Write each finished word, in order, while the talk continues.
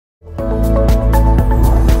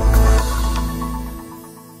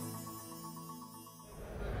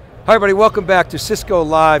Hi everybody, welcome back to Cisco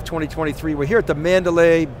Live 2023. We're here at the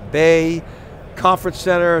Mandalay Bay Conference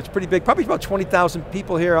Center. It's pretty big, probably about 20,000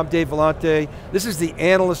 people here. I'm Dave Vellante. This is the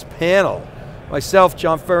Analyst Panel. Myself,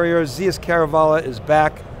 John Furrier, Zeus Kerravala is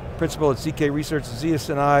back, principal at ZK Research. Zeus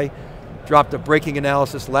and I dropped a breaking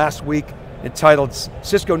analysis last week entitled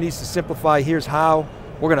Cisco Needs to Simplify, Here's How.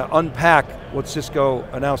 We're going to unpack what Cisco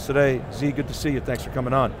announced today. Z, good to see you, thanks for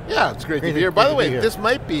coming on. Yeah, it's great to be here. By the way, this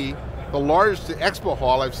might be the largest expo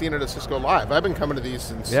hall I've seen at a Cisco Live. I've been coming to these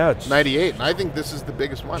since '98, and I think this is the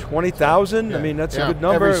biggest one. 20,000, I mean, that's a good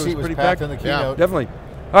number. Every seat was pretty packed in the keynote. Definitely.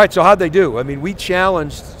 All right, so how'd they do? I mean, we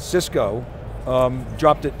challenged Cisco,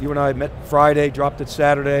 dropped it, you and I met Friday, dropped it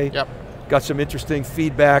Saturday. Yep. Got some interesting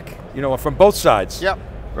feedback, you know, from both sides. Yep.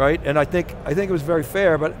 Right, and I think it was very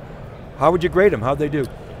fair, but how would you grade them? How'd they do?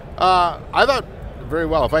 I thought very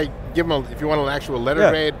well. If I give them, if you want an actual letter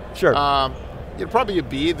grade, sure. It'd probably be a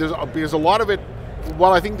B. Because a lot of it,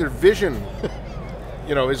 while I think their vision,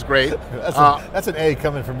 you know, is great. That's an A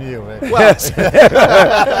coming from you, man. Well, yes.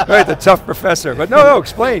 Right, the tough professor. But no,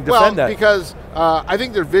 explain, defend that. Because I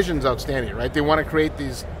think their vision's outstanding, right? They want to create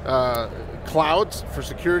these clouds for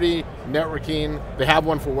security, networking. They have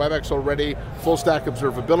one for Webex already, full stack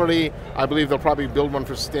observability. I believe they'll probably build one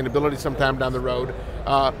for sustainability sometime down the road.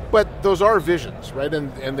 But those are visions, right?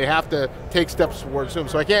 And they have to take steps towards them.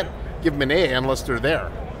 So I can't give them an A unless they're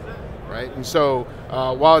there, right? And so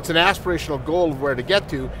while it's an aspirational goal of where to get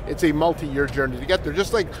to, it's a multi-year journey to get there.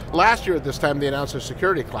 Just like last year at this time, they announced a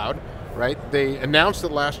security cloud, right? They announced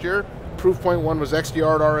it last year. Proof point 1 was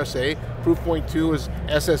XDR at RSA. Proof point 2 is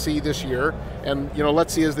SSE this year. And you know,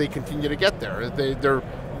 let's see as they continue to get there. They're,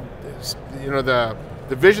 you know,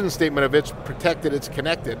 the vision statement of it's protected, it's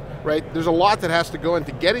connected, right? There's a lot that has to go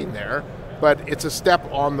into getting there, but it's a step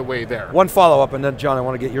on the way there. One follow-up, and then John, I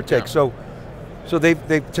want to get your take. Yeah. So they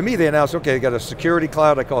to me, they announced, okay, they got a security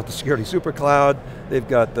cloud, I call it the security supercloud. They've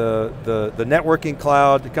got the networking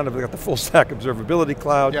cloud, they kind of got the full stack observability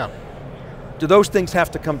cloud. Yeah. Do those things have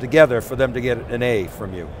to come together for them to get an A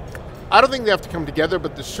from you? I don't think they have to come together,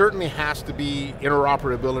 but there certainly has to be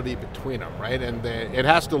interoperability between them, right? And it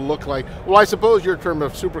has to look like, well, I suppose your term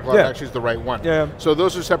of supercloud actually is the right one. Yeah. So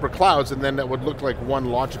those are separate clouds, and then that would look like one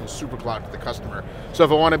logical supercloud to the customer. So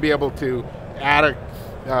if I want to be able to add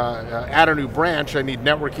a new branch, I need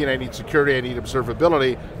networking, I need security, I need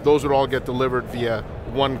observability. Those would all get delivered via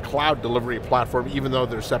one cloud delivery platform, even though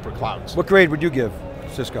they're separate clouds. What grade would you give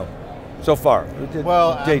Cisco so far?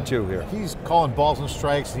 Well, day 2 here. He's calling balls and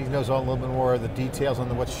strikes. He knows a little bit more of the details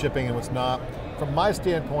on what's shipping and what's not. From my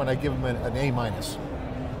standpoint, I give him an A-.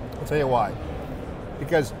 I'll tell you why.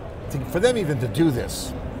 Because for them even to do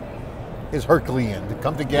this is Herculean, to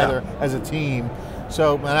come together as a team.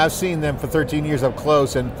 So, and I've seen them for 13 years up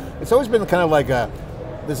close, and it's always been kind of like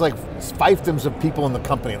there's like fiefdoms of people in the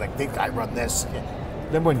company, like, I run this.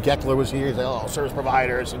 Remember when Geckler was here, he's like, oh, service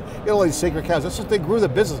providers, and you know, all these sacred cows. That's just, they grew the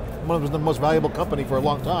business. One was the most valuable company for a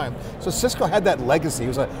long time. So Cisco had that legacy. It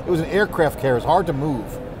was an aircraft carrier. It was hard to move,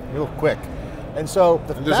 real quick. And so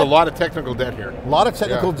there's a lot of technical debt here. A lot of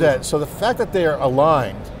technical debt. So the fact that they are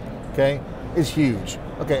aligned, okay, is huge.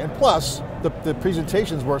 Okay, and plus the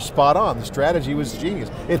presentations were spot on. The strategy was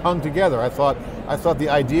genius. It hung together. I thought the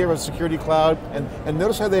idea of a security cloud, and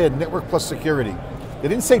notice how they had network plus security. They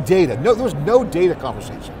didn't say data. No, there was no data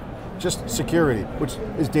conversation. Just security, which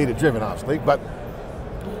is data driven, obviously, but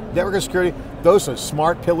network and security, those are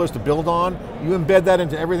smart pillars to build on. You embed that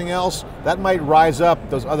into everything else, that might rise up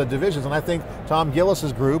those other divisions, and I think Tom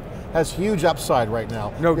Gillis's group has huge upside right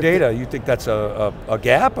now. No data, you think that's a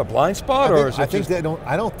gap, a blind spot, or is it just...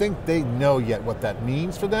 I don't think they know yet what that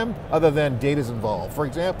means for them, other than data's involved. For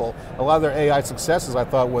example, a lot of their AI successes I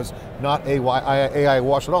thought was not AI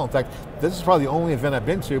wash at all. In fact, this is probably the only event I've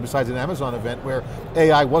been to, besides an Amazon event, where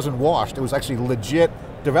AI wasn't washed. It was actually legit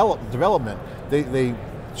development. They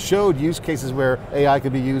showed use cases where AI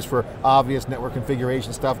could be used for obvious network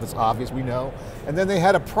configuration stuff that's obvious, we know. And then they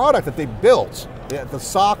had a product that they built, the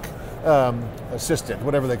SOC assistant,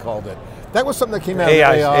 whatever they called it. That was something that came out of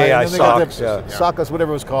AI and then they got the SOC,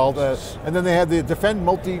 whatever it was called. And then they had the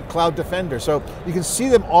multi-cloud defender. So you can see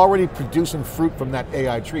them already producing fruit from that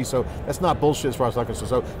AI tree. So that's not bullshit as far as I'm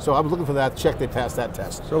concerned. So I was looking for that, check they passed that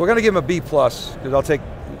test. So we're going to give them a B+, because I'll take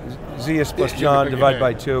Zeus plus John, divide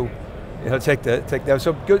by 2. You know, take that.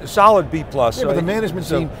 So good, solid B+. Yeah, but the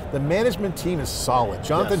management team is solid.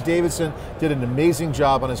 Jonathan Davidson did an amazing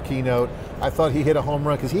job on his keynote. I thought he hit a home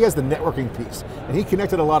run because he has the networking piece, and he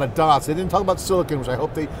connected a lot of dots. They didn't talk about silicon, which I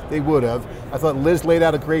hope they would have. I thought Liz laid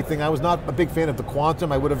out a great thing. I was not a big fan of the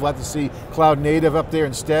quantum. I would have liked to see cloud native up there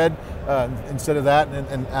instead of that,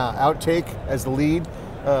 and Outtake as the lead.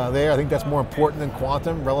 there. I think that's more important than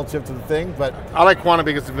quantum relative to the thing, but. I like quantum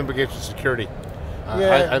because of implications of security.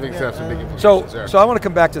 I think that's a big implications there. So I want to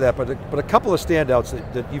come back to that, but a couple of standouts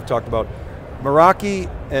that you've talked about. Meraki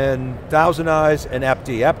and Thousand Eyes and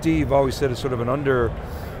Apti. Apti, you've always said, is sort of an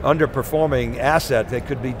underperforming asset. They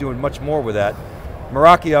could be doing much more with that.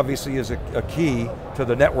 Meraki obviously is a key to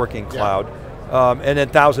the networking cloud, and then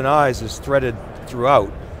Thousand Eyes is threaded throughout.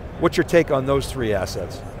 What's your take on those three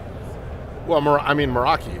assets? Well, I mean,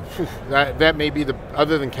 Meraki, that may be,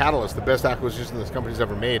 other than Catalyst, the best acquisition this company's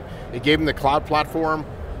ever made. It gave them the cloud platform.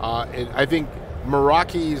 I think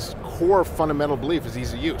Meraki's core fundamental belief is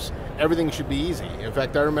easy use. Everything should be easy. In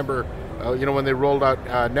fact, I remember when they rolled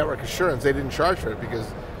out network assurance, they didn't charge for it because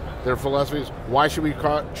their philosophy is, why should we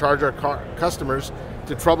charge our customers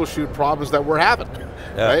to troubleshoot problems that we're having,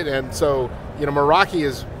 right? And so, Meraki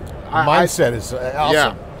is... Mindset is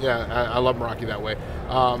awesome. Yeah, I love Meraki that way.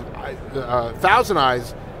 Thousand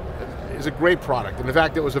Eyes is a great product, and in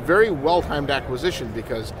fact it was a very well-timed acquisition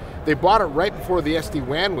because they bought it right before the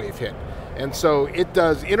SD-WAN wave hit. And so it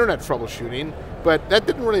does internet troubleshooting, but that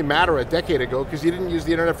didn't really matter a decade ago because you didn't use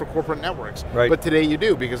the internet for corporate networks. Right. But today you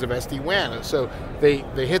do because of SD-WAN, and so they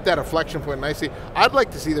hit that inflection point nicely. I'd like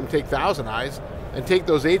to see them take Thousand Eyes and take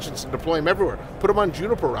those agents and deploy them everywhere. Put them on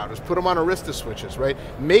Juniper routers, put them on Arista switches, right?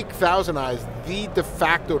 Make Thousand Eyes the de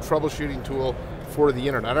facto troubleshooting tool for the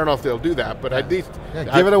internet. I don't know if they'll do that, but at least...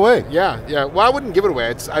 give it away. Yeah. Well, I wouldn't give it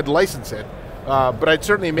away. I'd license it. But I'd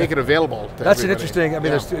certainly make it available to That's everybody. an interesting,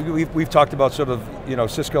 I mean, we've talked about sort of,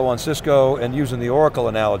 Cisco on Cisco and using the Oracle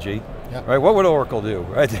analogy, right? What would Oracle do,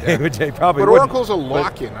 right? They probably But wouldn't. Oracle's a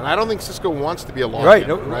lock-in, and I don't think Cisco wants to be a lock-in.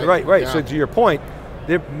 Right. Yeah. So to your point,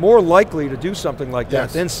 they're more likely to do something like that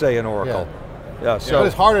than say an Oracle. Yeah, but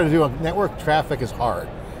it's harder to do. Network traffic is hard.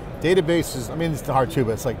 Databases, I mean, it's hard too,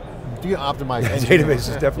 but it's like, do you optimize database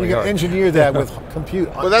is definitely You can hard. engineer that with compute.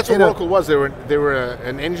 Well, that's what Oracle was. They were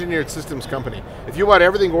an engineered systems company. If you bought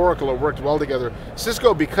everything Oracle, it worked well together.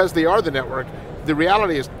 Cisco, because they are the network, the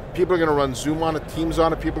reality is people are going to run Zoom on it, Teams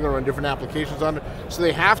on it, people are going to run different applications on it, so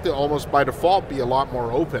they have to almost by default be a lot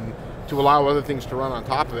more open to allow other things to run on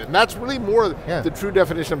top of it. And that's really more the true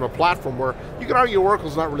definition of a platform, where you can argue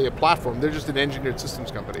Oracle's not really a platform, they're just an engineered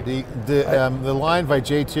systems company. The line by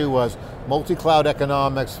J2 was multi-cloud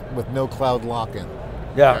economics with no cloud lock-in.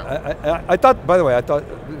 Yeah, I thought, by the way,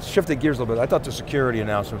 shifting gears a little bit, I thought the security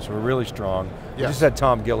announcements were really strong. We just had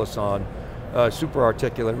Tom Gillis on, super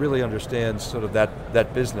articulate, really understands sort of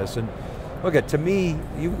that business. And look, to me,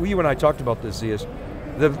 you and I talked about this, Zeus,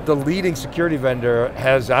 the leading security vendor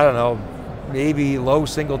has, I don't know, maybe low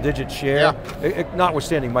single-digit share,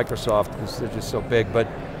 notwithstanding Microsoft, because they're just so big, but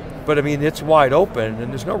I mean, it's wide open,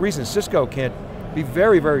 and there's no reason Cisco can't be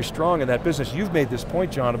very, very strong in that business. You've made this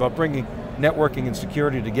point, John, about bringing networking and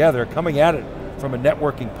security together, coming at it from a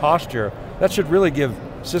networking posture. That should really give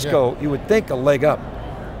Cisco, you would think, a leg up.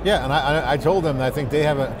 Yeah, and I told them that I think they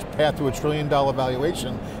have a path to $1 trillion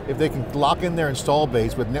valuation if they can lock in their install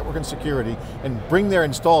base with network and security and bring their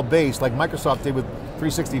install base like Microsoft did with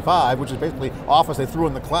 365, which is basically Office they threw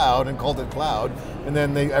in the cloud and called it cloud, and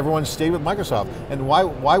then everyone stayed with Microsoft. And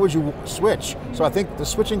why would you switch? So I think the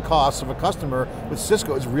switching costs of a customer with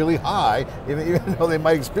Cisco is really high, even though they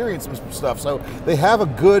might experience some stuff. So they have a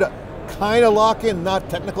good kind of lock-in, not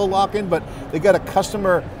technical lock-in, but they got a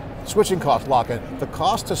customer switching cost lock-in. The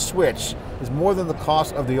cost to switch is more than the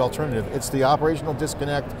cost of the alternative. It's the operational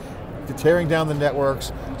disconnect, the tearing down the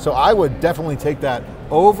networks. So I would definitely take that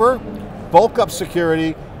over, bulk up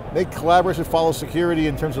security, make collaboration follow security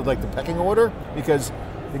in terms of like the pecking order, because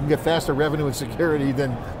you can get faster revenue in security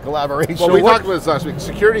than collaboration. Well, we talked about this last week.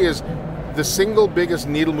 Security is the single biggest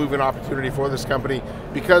needle moving opportunity for this company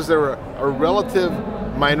because they're a relative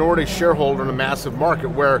minority shareholder in a massive market,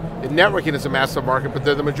 where networking is a massive market, but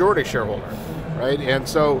they're the majority shareholder, right? And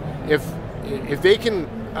so if they can,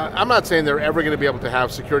 I'm not saying they're ever going to be able to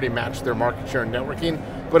have security match their market share in networking,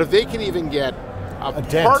 but if they can even get a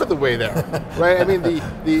part of the way there, right? I mean,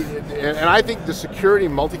 and I think the security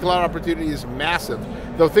multi-cloud opportunity is massive.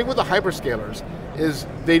 The thing with the hyperscalers is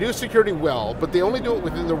they do security well, but they only do it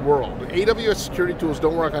within their world. AWS security tools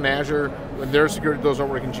don't work on Azure, and their security tools don't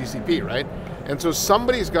work in GCP, right? And so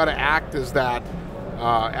somebody's got to act as that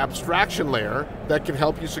abstraction layer that can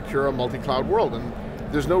help you secure a multi-cloud world, and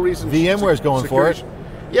there's no reason... VMware's going for it.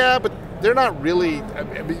 Yeah, but they're not really, I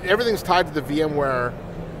mean, everything's tied to the VMware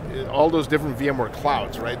all those different VMware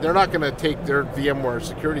clouds, right? They're not going to take their VMware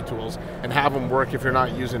security tools and have them work if you're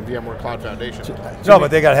not using VMware Cloud Foundation. No,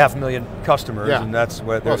 but they got 500,000 customers, and that's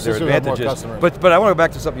where their advantage is. But I want to go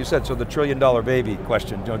back to something you said, so the $1 trillion baby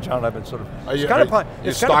question. John and I've been sort of, are you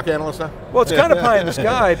a stock analyst now? Well, it's kind of pie in the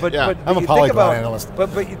sky, but I'm a polyglot analyst.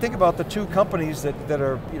 But you think about the two companies that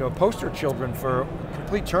are poster children for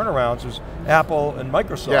complete turnarounds is Apple and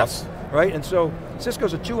Microsoft. Yes. Right, and so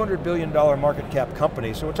Cisco's a $200 billion market cap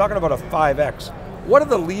company, so we're talking about a 5X. What are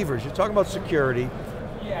the levers? You're talking about security.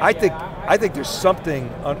 I think there's something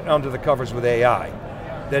under the covers with AI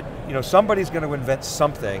that somebody's going to invent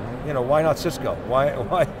something. Why not Cisco?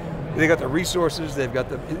 Why? They got the resources. They've got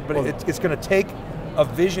the. But it's going to take a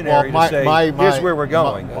visionary to say, here's where we're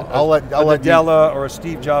going. I'll let Nadella or a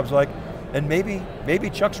Steve Jobs and maybe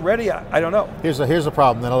Chuck's ready. I don't know. Here's the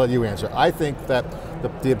problem. Then I'll let you answer. I think that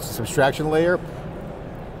the abstraction layer,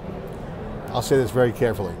 I'll say this very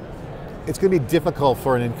carefully, it's going to be difficult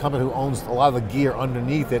for an incumbent who owns a lot of the gear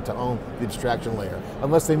underneath it to own the abstraction layer,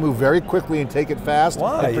 unless they move very quickly and take it fast.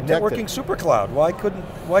 Why? And protect Networking Supercloud.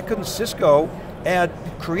 Why couldn't Cisco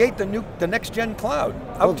create the next gen cloud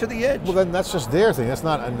out to the edge? Well, then that's just their thing. That's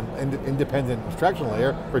not an independent abstraction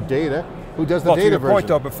layer for data. Who does the data version? To your point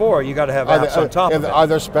though before, you got to have apps on top of it. Are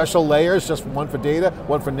there special layers, just one for data,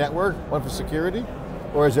 one for network, one for security?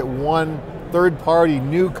 Or is it one third-party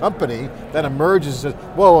new company that emerges and says,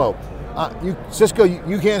 whoa, Cisco,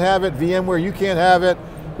 you can't have it, VMware, you can't have it,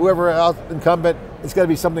 whoever else incumbent, it's got to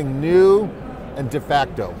be something new and de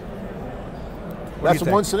facto. That's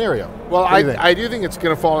one scenario. Well, I do think it's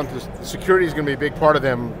going to fall into, security is going to be a big part of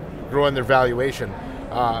them growing their valuation.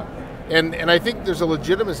 And I think there's a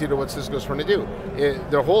legitimacy to what Cisco's trying to do.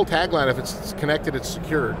 Their whole tagline, if it's connected, it's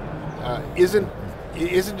secured, isn't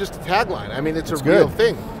just a tagline. I mean, it's a real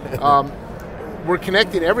thing. We're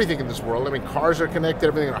connecting everything in this world. I mean, cars are connected,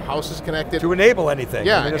 everything in our house is connected. To enable anything.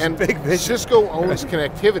 Yeah, I mean, and big vision. Cisco owns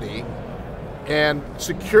connectivity, and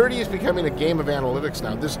security is becoming a game of analytics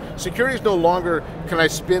now. This security is no longer, can I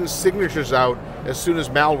spin signatures out as soon as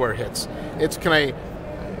malware hits? It's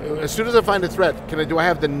as soon as I find a threat, do I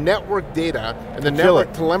have the network data and the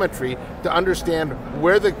network telemetry to understand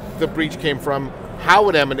where the breach came from, how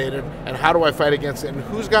it emanated, and how do I fight against it, and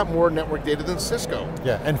who's got more network data than Cisco?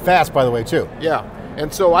 Yeah, and fast, by the way, too. Yeah,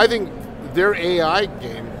 and so I think their AI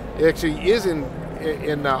game actually is in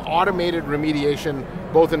automated remediation,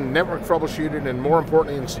 both in network troubleshooting and more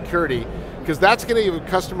importantly in security, because that's going to give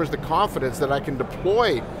customers the confidence that I can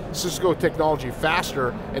deploy Cisco technology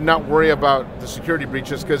faster and not worry about the security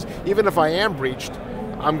breaches, because even if I am breached,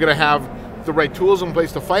 I'm going to have the right tools in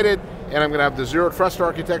place to fight it, and I'm going to have the zero trust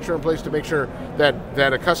architecture in place to make sure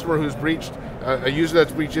that a customer who's breached, a user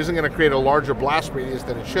that's breached isn't going to create a larger blast radius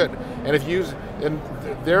than it should. And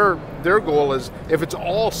their goal is, if it's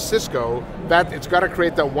all Cisco, that it's got to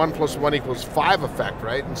create that 1 + 1 = 5 effect,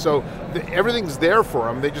 right? And so everything's there for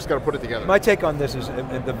them, they just got to put it together. My take on this is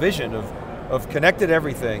the vision of connected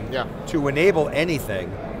everything to enable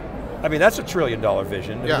anything. I mean, that's a $1 trillion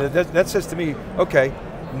vision. Yeah. That says to me, okay,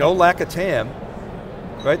 no lack of TAM,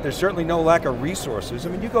 right? There's certainly no lack of resources. I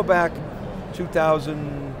mean, you go back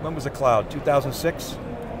 2000, when was the cloud? 2006?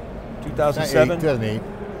 2007? 2008.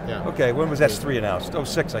 Yeah. Okay, when was S3 announced?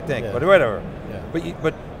 06, I think, Yeah. but whatever. Yeah.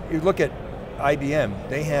 But you look at IBM,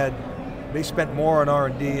 they spent more on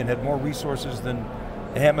R&D and had more resources than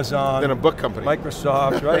Amazon. Than a book company.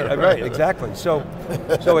 Microsoft, right, right, exactly. So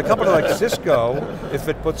a company like Cisco, if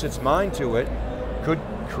it puts its mind to it, could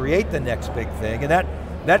create the next big thing, and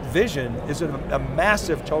that vision is a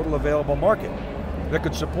massive total available market that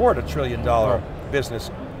could support a $1 trillion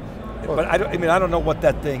business. But I don't know what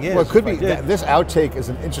that thing is. Well, it could be, this outtake is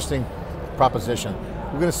an interesting proposition.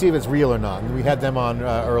 We're going to see if it's real or not. We had them on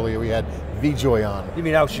earlier, we had VJoy on. You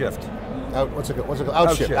mean Outshift? What's it called?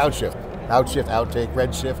 Outshift, outtake,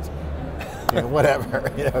 redshift, whatever.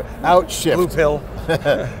 Outshift. Blue pill.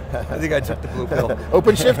 I think I took the blue pill.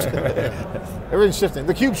 OpenShift? Everything's shifting,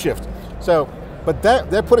 the cube shift. So, but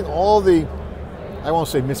they're putting all the, I won't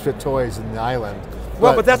say misfit toys in the island.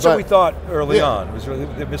 Well, but that's what we thought early on, was really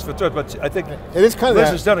the misfit toys, but I think it is kind Liz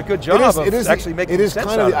of has done a good job of actually making sense out of it. It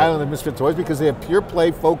is kind of the island of misfit toys because they have pure play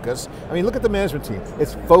focus. I mean, look at the management team.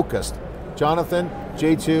 It's focused. Jonathan,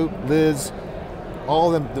 J2, Liz,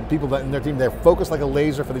 all of them, the people that in their team, they're focused like a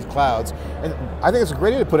laser for these clouds. And I think it's a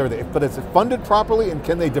great idea to put everything, but is it funded properly and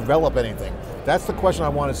can they develop anything? That's the question I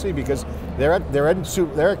want to see, because they're at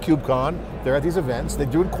KubeCon, they're at these events, they're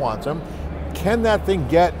doing quantum. Can that thing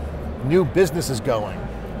get new businesses going?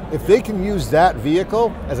 If they can use that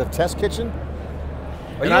vehicle as a test kitchen.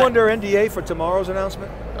 Are you under NDA for tomorrow's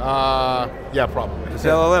announcement? Yeah, probably. It's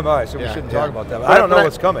LLM, all right, so we Yeah, shouldn't yeah. talk about that. But- I don't know but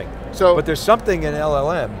what's coming. So- but there's something in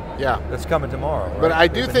LLM Yeah. that's coming tomorrow. But right? I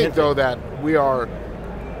do They've been think, hinting. though, that we are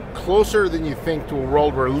closer than you think to a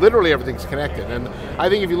world where literally everything's connected. And I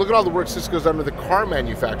think if you look at all the work Cisco's done with the car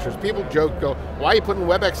manufacturers, people go, why are you putting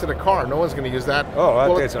Webex in a car? No one's going to use that. Oh, I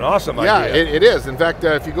think it's an awesome yeah, idea. it is. In fact,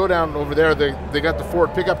 if you go down over there, they got the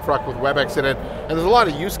Ford pickup truck with Webex in it, and there's a lot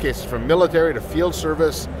of use cases from military to field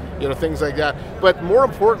service, things like that. But more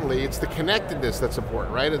importantly, it's the connectedness that's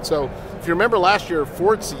important, right? And so, if you remember last year,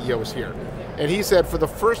 Ford CEO was here, and he said for the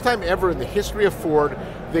first time ever in the history of Ford,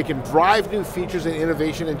 they can drive new features and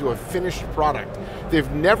innovation into a finished product. They've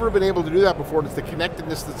never been able to do that before, and it's the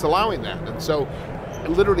connectedness that's allowing that. And so,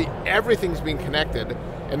 literally everything's being connected,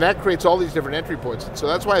 and that creates all these different entry points. And so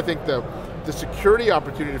that's why I think the security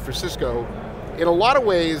opportunity for Cisco, in a lot of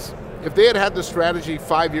ways, if they had had this strategy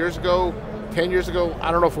 5 years ago, 10 years ago,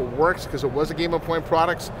 I don't know if it works because it was a game of point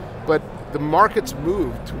products, but the market's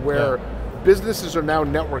moved to where businesses are now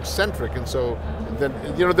network centric, and so then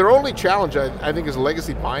their only challenge I think is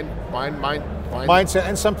legacy mindset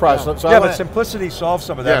and some price. Yeah. So Yeah, but simplicity solves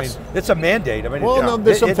some of that. Yes. I mean, it's a mandate. I mean, Well, no,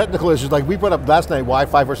 there's some technical issues. Like we put up last night,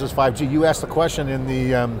 Wi-Fi versus 5G. You asked the question in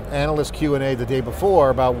the analyst Q&A the day before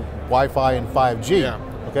about Wi-Fi and 5G. Yeah.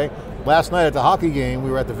 Okay. Last night at the hockey game, we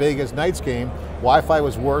were at the Vegas Knights game. Wi-Fi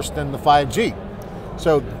was worse than the 5G.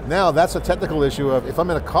 So now that's a technical issue of if I'm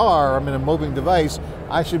in a car, I'm in a moving device,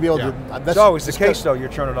 I should be able to. That's it's always the case though. You're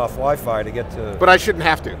turning off Wi-Fi to get to. But I shouldn't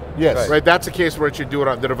have to. Yes. Right. That's a case where it should do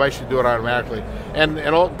it. The device should do it automatically.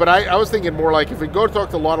 But I was thinking more like if we go talk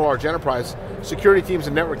to a lot of large enterprise, security teams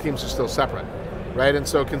and network teams are still separate, right? And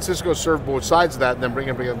so can Cisco serve both sides of that and then bring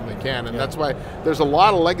everything when they can? And that's why there's a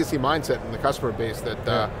lot of legacy mindset in the customer base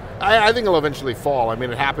that I think will eventually fall. I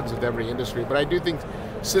mean, it happens with every industry, but I do think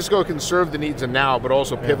Cisco can serve the needs of now, but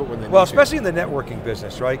also pivot when they need Well, to. especially in the networking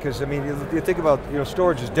business, right? Because I mean, you think about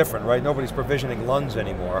storage is different, right? Nobody's provisioning LUNs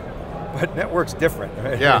anymore, but network's different.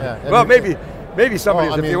 Right? Yeah. Well, maybe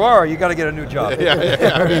somebody. If you are, you got to get a new job. I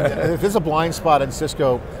mean, if there's a blind spot in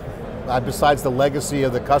Cisco, besides the legacy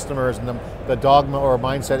of the customers and the dogma or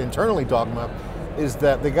mindset internally dogma, is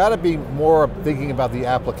that they got to be more thinking about the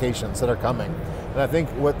applications that are coming. And I think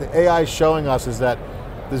what the AI is showing us is that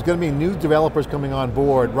there's going to be new developers coming on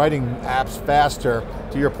board, writing apps faster,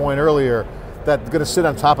 to your point earlier, that's going to sit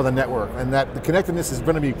on top of the network, and that the connectedness is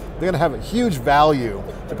going to be, they're going to have a huge value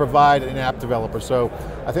to provide an app developer. So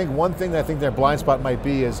I think one thing that I think their blind spot might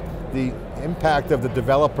be is the impact of the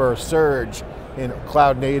developer surge in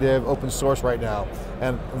cloud native, open source right now.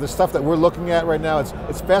 And the stuff that we're looking at right now,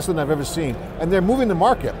 it's faster than I've ever seen. And they're moving the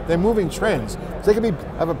market, they're moving trends. So they could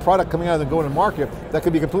have a product coming out and going to market that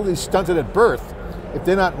could be completely stunted at birth if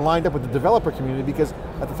they're not lined up with the developer community, because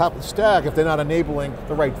at the top of the stack, if they're not enabling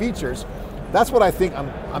the right features, that's what I think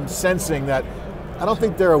I'm sensing, that I don't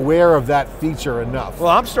think they're aware of that feature enough. Well,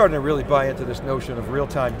 I'm starting to really buy into this notion of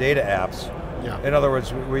real-time data apps. Yeah. In other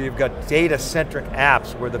words, where you've got data-centric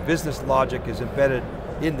apps where the business logic is embedded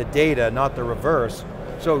in the data, not the reverse.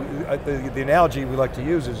 So the analogy we like to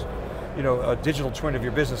use is, a digital twin of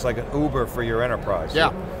your business, like an Uber for your enterprise.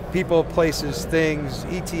 Yeah. So people, places, things,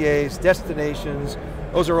 ETAs, destinations,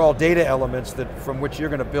 those are all data elements from which you're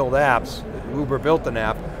going to build apps. Uber built an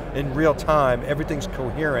app in real time, everything's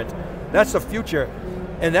coherent. That's the future,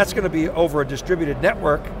 and that's going to be over a distributed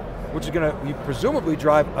network, which is going to presumably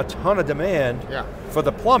drive a ton of demand for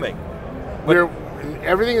the plumbing.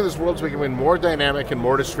 Everything in this world is becoming more dynamic and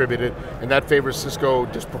more distributed, and that favors Cisco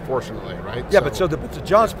disproportionately, right? Yeah, but to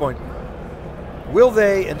John's point, will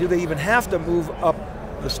they, and do they even have to move up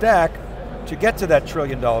the stack to get to that $1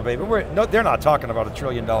 trillion baby? They're not talking about a $1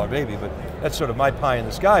 trillion baby, but that's sort of my pie in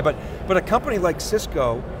the sky. But a company like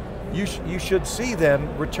Cisco, you should see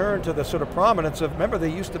them return to the sort of prominence of, remember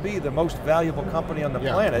they used to be the most valuable company on the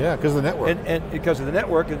planet. Yeah, because of the network. And because of the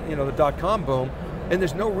network and the .com boom, and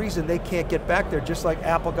there's no reason they can't get back there, just like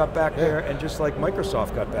Apple got back there and just like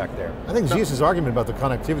Microsoft got back there. I think Zeus's argument about the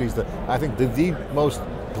connectivity is I think the most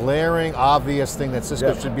glaring, obvious thing that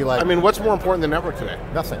Cisco should be like. I mean, what's more important than network today?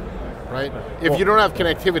 Nothing. Right? If you don't have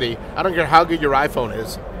connectivity, I don't care how good your iPhone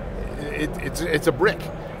is, it's a brick,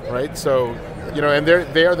 right? So, and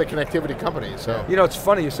they are the connectivity company, so. It's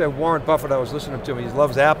funny, you said Warren Buffett, I was listening to him, he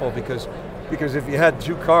loves Apple because if you had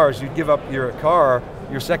two cars, you'd give up your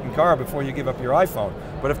second car before you give up your iPhone.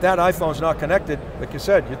 But if that iPhone's not connected, like you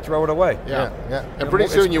said, you'd throw it away. Yeah. And pretty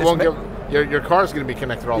soon you won't give, your car's going to be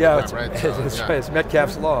connected all the time, right? So, it's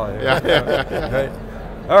Metcalfe's law. Right.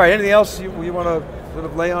 All right, anything else you want to sort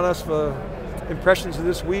of lay on us for impressions of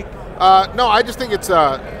this week? No, I just think it's,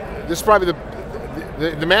 this is probably the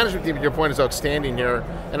the management team, to your point, is outstanding here,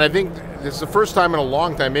 and I think this is the first time in a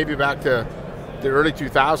long time, maybe back to the early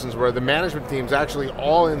 2000s, where the management team's actually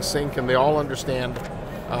all in sync and they all understand,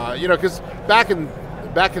 you know, because back in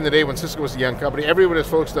the day when Cisco was a young company, everybody was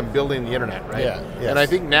focused on building the internet, right? Yeah, yes. And I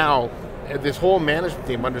think now, this whole management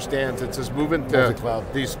team understands it's this movement to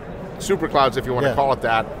these superclouds, if you want to call it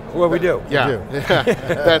that. Well, we do. Yeah, we do.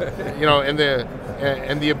 that, you know, and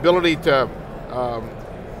the ability to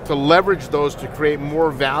leverage those to create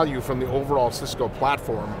more value from the overall Cisco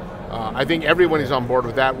platform. I think everyone is on board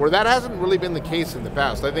with that, where that hasn't really been the case in the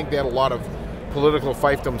past. I think they had a lot of political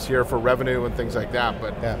fiefdoms here for revenue and things like that,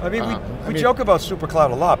 but... I mean, we joke about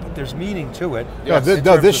Supercloud a lot, but there's meaning to it. Yeah,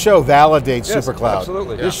 this show validates Supercloud.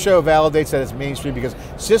 Absolutely. This show validates that it's mainstream because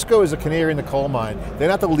Cisco is a canary in the coal mine. They're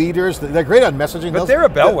not the leaders, they're great on messaging. But they're a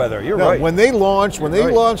bellwether, you're right. When they launch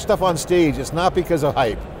stuff on stage, it's not because of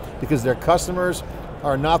hype, because their customers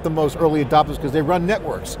are not the most early adopters because they run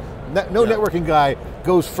networks. No networking guy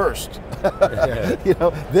goes first. You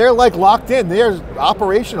know, they're like locked in, they're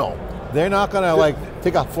operational. They're not going to like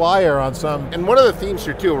take a flyer on some... And one of the themes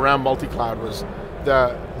here too around multi-cloud was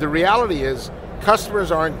the reality is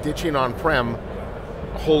customers aren't ditching on-prem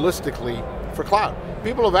holistically for cloud.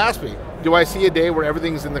 People have asked me, do I see a day where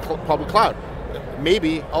everything's in the public cloud?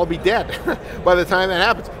 Maybe I'll be dead by the time that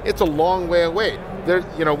happens. It's a long way away.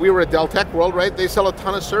 You know, we were at Dell Tech World, right? They sell a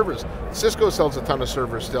ton of servers. Cisco sells a ton of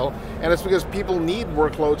servers still, and it's because people need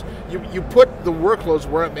workloads. You put the workloads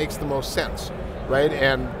where it makes the most sense, right?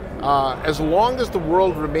 And as long as the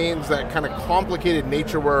world remains that kind of complicated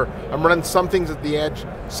nature where I'm running some things at the edge,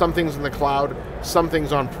 some things in the cloud, some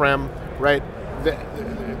things on-prem, right?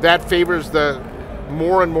 That favors the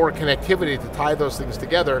more and more connectivity to tie those things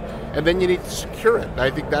together, and then you need to secure it. I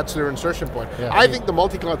think that's their insertion point. Yeah, I think the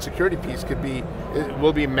multi-cloud security piece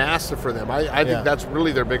will be massive for them. I think that's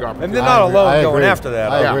really their big opportunity. And they're not alone going after that,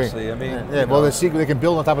 obviously. I mean, well, they can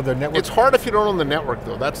build on top of their network. It's hard if you don't own the network,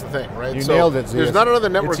 though. That's the thing, right? You nailed it. There's not another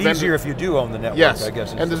network vendor. It's easier if you do own the network, yes. I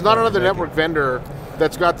guess. And there's not another network vendor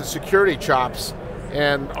that's got the security chops.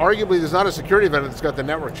 And arguably, there's not a security vendor that's got the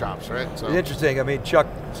network chops, right? So. It's interesting. I mean, Chuck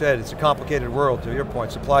said it's a complicated world, to your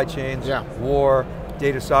point. Supply chains, war,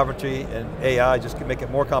 data sovereignty, and AI just can make it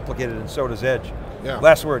more complicated, and so does Edge. Yeah.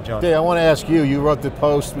 Last word, John. Dave, I want to ask you, you wrote the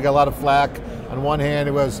post, we got a lot of flack. On one hand,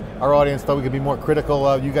 it was our audience thought we could be more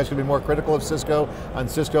critical you guys could be more critical of Cisco. On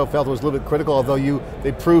Cisco felt it was a little bit critical, although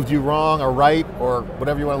they proved you wrong or right, or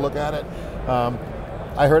whatever you want to look at it.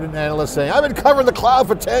 I heard an analyst saying, I've been covering the cloud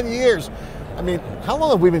for 10 years. I mean, how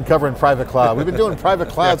long have we been covering private cloud? We've been doing private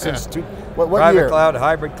cloud since what private year? Cloud,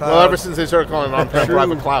 hybrid cloud. Well, ever since they started calling it on-prem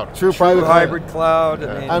private cloud. True private hybrid cloud.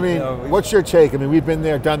 I mean, what's your take? I mean, we've been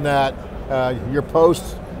there, done that. Your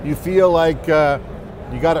posts, you feel like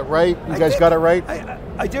you got it right? You guys got it right?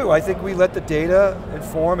 I do. I think we let the data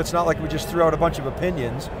inform. It's not like we just threw out a bunch of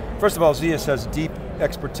opinions. First of all, Zeus has deep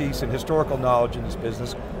expertise and historical knowledge in this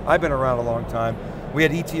business. I've been around a long time. We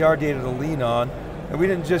had ETR data to lean on, and we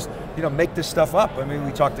didn't just make this stuff up. I mean,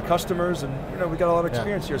 we talked to customers, and we got a lot of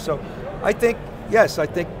experience here. So I think, yes, I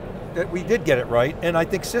think that we did get it right, and I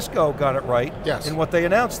think Cisco got it right in what they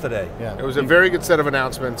announced today. Yeah. It was a very good set of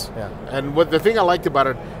announcements, and the thing I liked about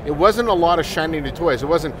it, it wasn't a lot of shiny new toys. It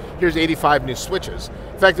wasn't, here's 85 new switches.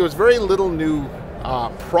 In fact, there was very little new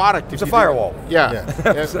product. It's a firewall.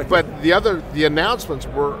 But the announcements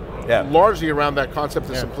were largely around that concept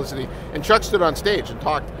of simplicity, and Chuck stood on stage and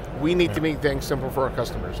talked, we need to make things simple for our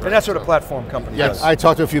customers. Right? And that's what a platform company does. I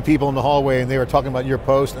talked to a few people in the hallway and they were talking about your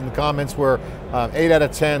post, and the comments were 8 out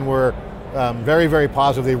of 10 were very, very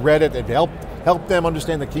positive. They read it, it helped them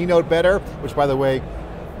understand the keynote better, which by the way,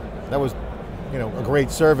 that was a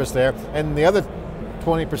great service there. And the other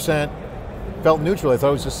 20% felt neutral. They thought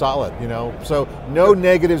it was just solid, So no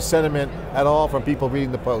negative sentiment at all from people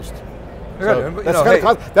reading the post. So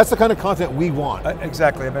that's the kind of content we want.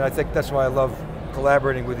 Exactly. I mean, I think that's why I love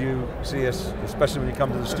collaborating with you, CS, especially when you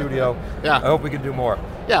come to the studio. I hope we can do more.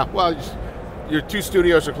 Yeah, well, your two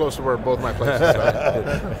studios are close to where both my places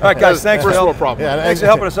are. All right, guys, thanks for thanks for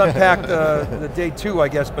helping us unpack the day 2, I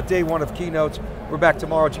guess, but day 1 of keynotes. We're back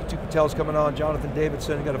tomorrow. G2 Patel's coming on, Jonathan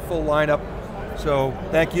Davidson, got a full lineup. So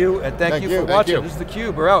thank you, and thank you for watching. This is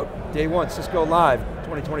theCUBE, we're out. Day 1, Cisco Live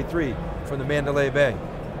 2023 from the Mandalay Bay.